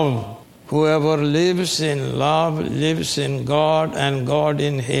love. Whoever lives in love lives in God and God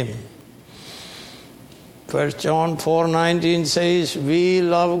in him. 1 John 4:19 says, we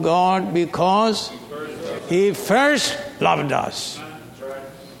love God because He first loved us.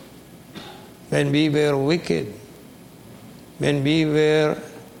 When we were wicked, when we were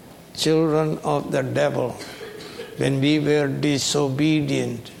children of the devil, when we were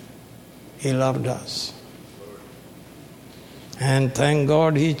disobedient, He loved us. And thank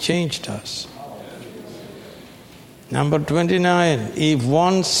God He changed us. Number 29, if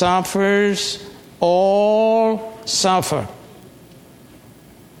one suffers, all suffer.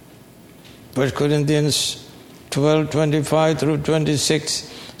 1 Corinthians 12:25 through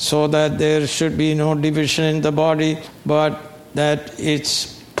 26, so that there should be no division in the body, but that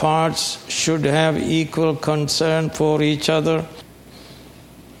its parts should have equal concern for each other,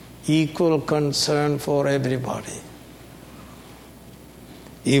 equal concern for everybody.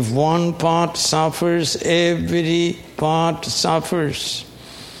 If one part suffers, every part suffers.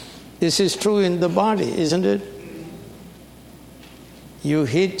 This is true in the body, isn't it? You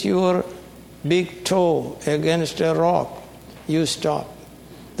hit your big toe against a rock, you stop.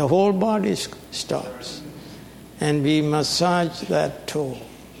 The whole body stops. And we massage that toe.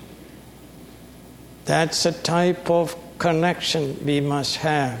 That's a type of connection we must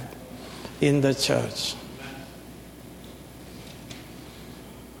have in the church.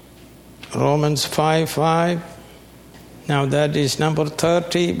 Romans 5:5. Now that is number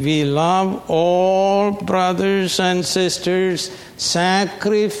 30. We love all brothers and sisters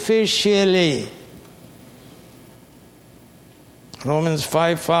sacrificially. Romans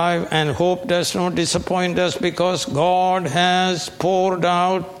 5:5. And hope does not disappoint us, because God has poured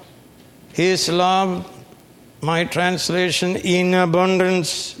out His love, my translation, in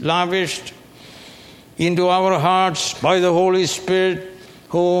abundance, lavished into our hearts by the Holy Spirit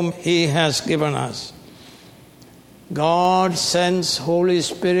whom He has given us. God sends Holy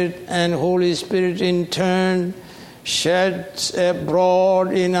Spirit, and Holy Spirit in turn sheds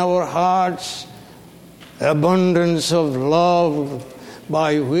abroad in our hearts abundance of love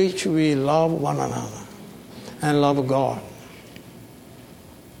by which we love one another and love God.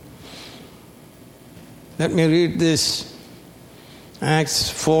 Let me read this. Acts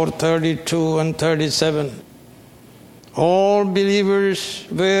 4:32 and 37. All believers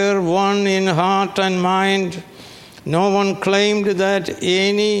were one in heart and mind. No one claimed that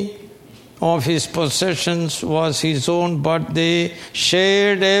any of his possessions was his own, but they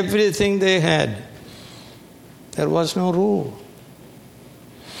shared everything they had. There was no rule.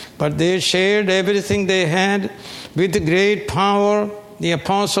 But they shared everything they had. With great power, the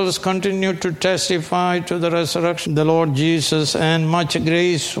apostles continued to testify to the resurrection of the Lord Jesus, and much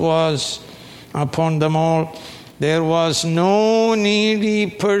grace was upon them all. There was no needy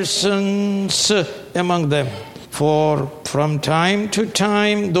persons among them. For from time to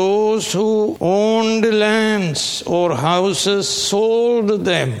time those who owned lands or houses sold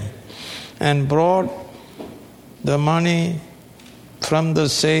them and brought the money from the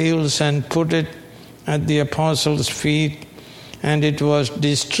sales and put it at the apostles' feet, and it was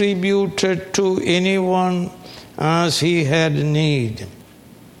distributed to anyone as he had need.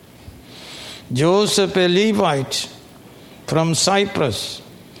 Joseph, a Levite from Cyprus,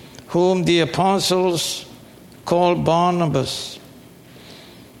 whom the apostles called Barnabas,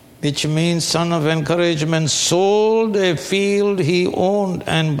 which means son of encouragement, sold a field he owned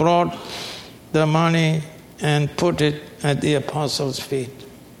and brought the money and put it at the apostles' feet.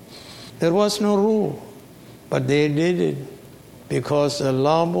 There was no rule, but they did it because the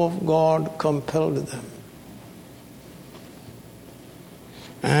love of God compelled them.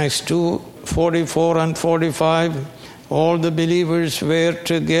 Acts 2:44 and 45, all the believers were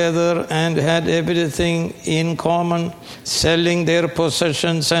together and had everything in common, selling their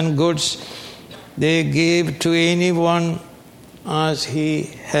possessions and goods. They gave to anyone as he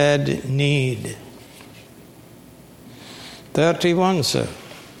had need. 31, sir.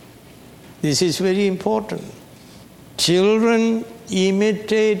 This is very important. Children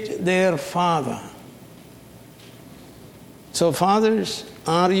imitate their father. So fathers,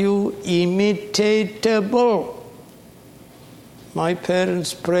 are you imitatable? My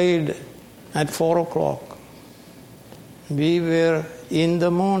parents prayed at 4 o'clock. We were in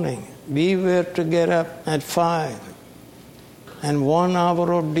the morning. We were to get up at 5. And 1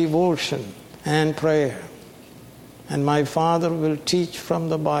 hour of devotion and prayer. And my father will teach from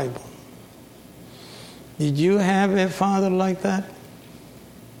the Bible. Did you have a father like that?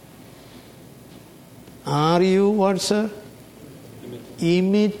 Are you what, sir?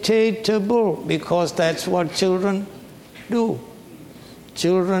 Imitatable, because that's what children do.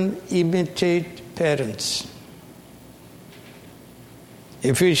 Children imitate parents.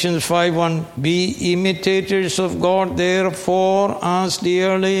 Ephesians 5:1, be imitators of God, therefore, as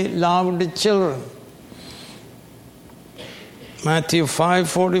dearly loved children. Matthew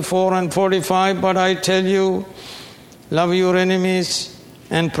 5:44 and 45, but I tell you, love your enemies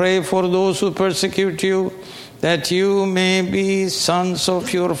and pray for those who persecute you, that you may be sons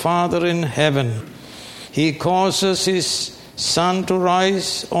of your Father in heaven. He causes his sun to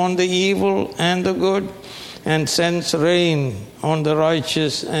rise on the evil and the good, and sends rain on the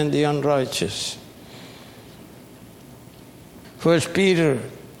righteous and the unrighteous. 1 Peter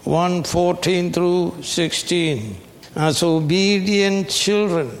 1:14 through 16. As obedient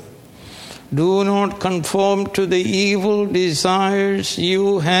children, do not conform to the evil desires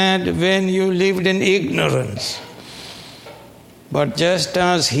you had when you lived in ignorance. But just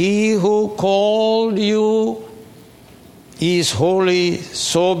as he who called you is holy,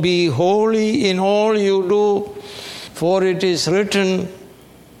 so be holy in all you do. For it is written,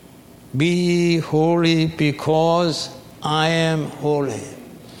 be ye holy because I am holy.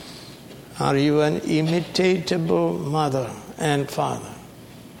 Are you an imitatable mother and father?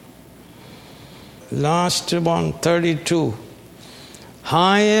 Last one, 32.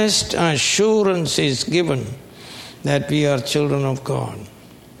 Highest assurance is given that we are children of God.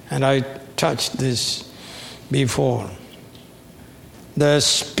 And I touched this before. The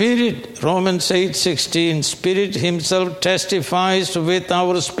Spirit, Romans 8:16, Spirit Himself testifies with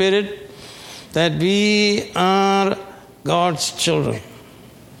our spirit that we are God's children.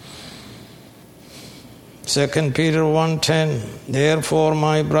 2 Peter 1:10, therefore,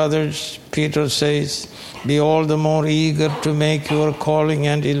 my brothers, Peter says, be all the more eager to make your calling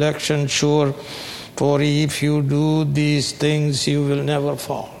and election sure, for if you do these things, you will never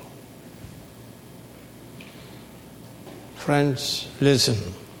fall. Friends, listen.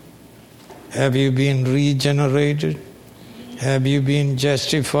 Have you been regenerated? Have you been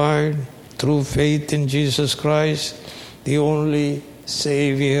justified through faith in Jesus Christ, the only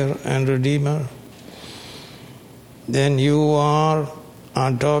Savior and Redeemer? Then you are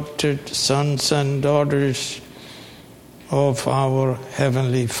adopted sons and daughters of our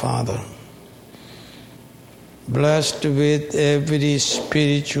Heavenly Father, blessed with every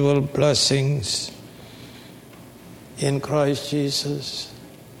spiritual blessings in Christ Jesus.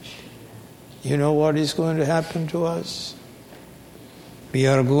 You know what is going to happen to us? We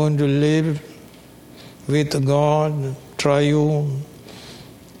are going to live with God, triune,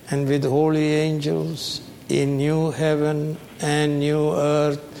 and with holy angels in new heaven and new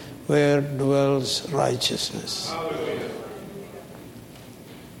earth where dwells righteousness. Hallelujah.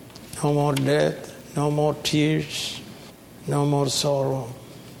 No more death, no more tears, no more sorrow.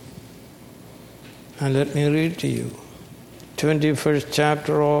 And let me read to you 21st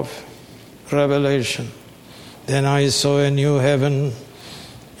chapter of Revelation. Then I saw a new heaven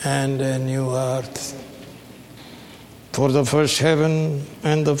and a new earth. For the first heaven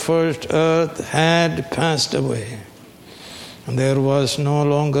and the first earth had passed away, and there was no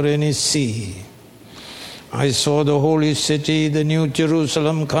longer any sea. I saw the holy city, the new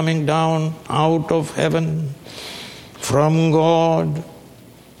Jerusalem, coming down out of heaven from God,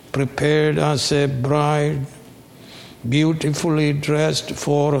 prepared as a bride, beautifully dressed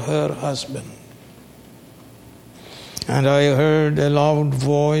for her husband. And I heard a loud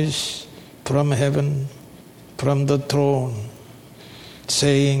voice from heaven, from the throne,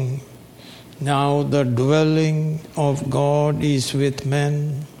 saying, "Now the dwelling of God is with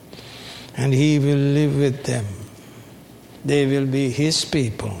men, and He will live with them. They will be His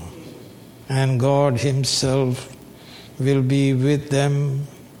people, and God Himself will be with them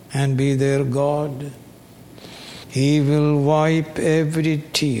and be their God. He will wipe every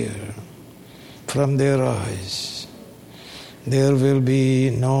tear from their eyes. There will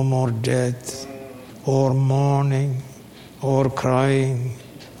be no more death, or mourning, or crying,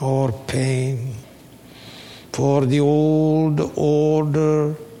 or pain. For the old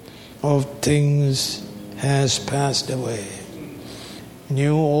order of things has passed away.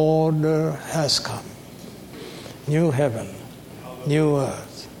 New order has come. New heaven, new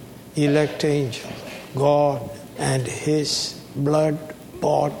earth, elect angel, God and His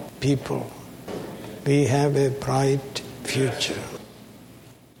blood-bought people. We have a bright future.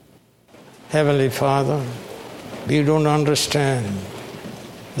 Heavenly Father, we don't understand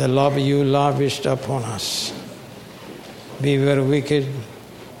the love You lavished upon us. We were wicked,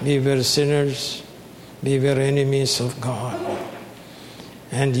 we were sinners, we were enemies of God.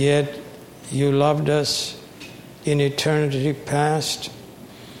 And yet You loved us in eternity past,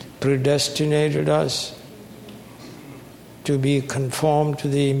 predestinated us to be conformed to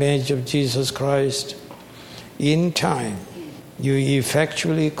the image of Jesus Christ. In time, You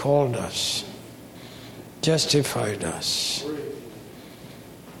effectually called us, justified us,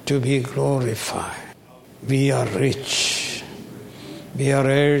 to be glorified. We are rich. We are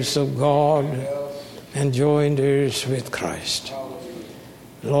heirs of God and joint heirs with Christ.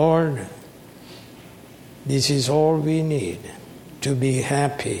 Lord, this is all we need to be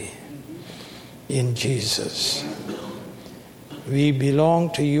happy in Jesus. We belong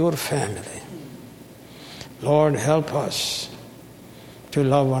to Your family. Lord, help us to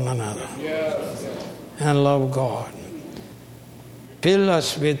love one another and love God. Fill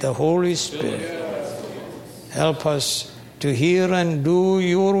us with the Holy Spirit. Help us to hear and do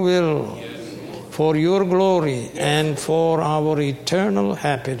Your will for Your glory and for our eternal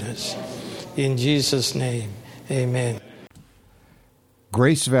happiness. In Jesus' name, amen.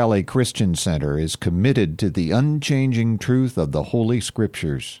 Grace Valley Christian Center is committed to the unchanging truth of the Holy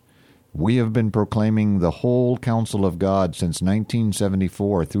Scriptures. We have been proclaiming the whole counsel of God since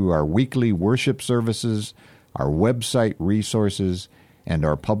 1974 through our weekly worship services, our website resources, and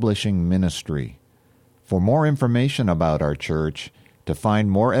our publishing ministry. For more information about our church, to find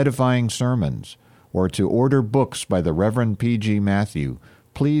more edifying sermons, or to order books by the Reverend P.G. Matthew,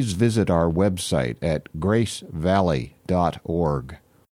 please visit our website at gracevalley.org.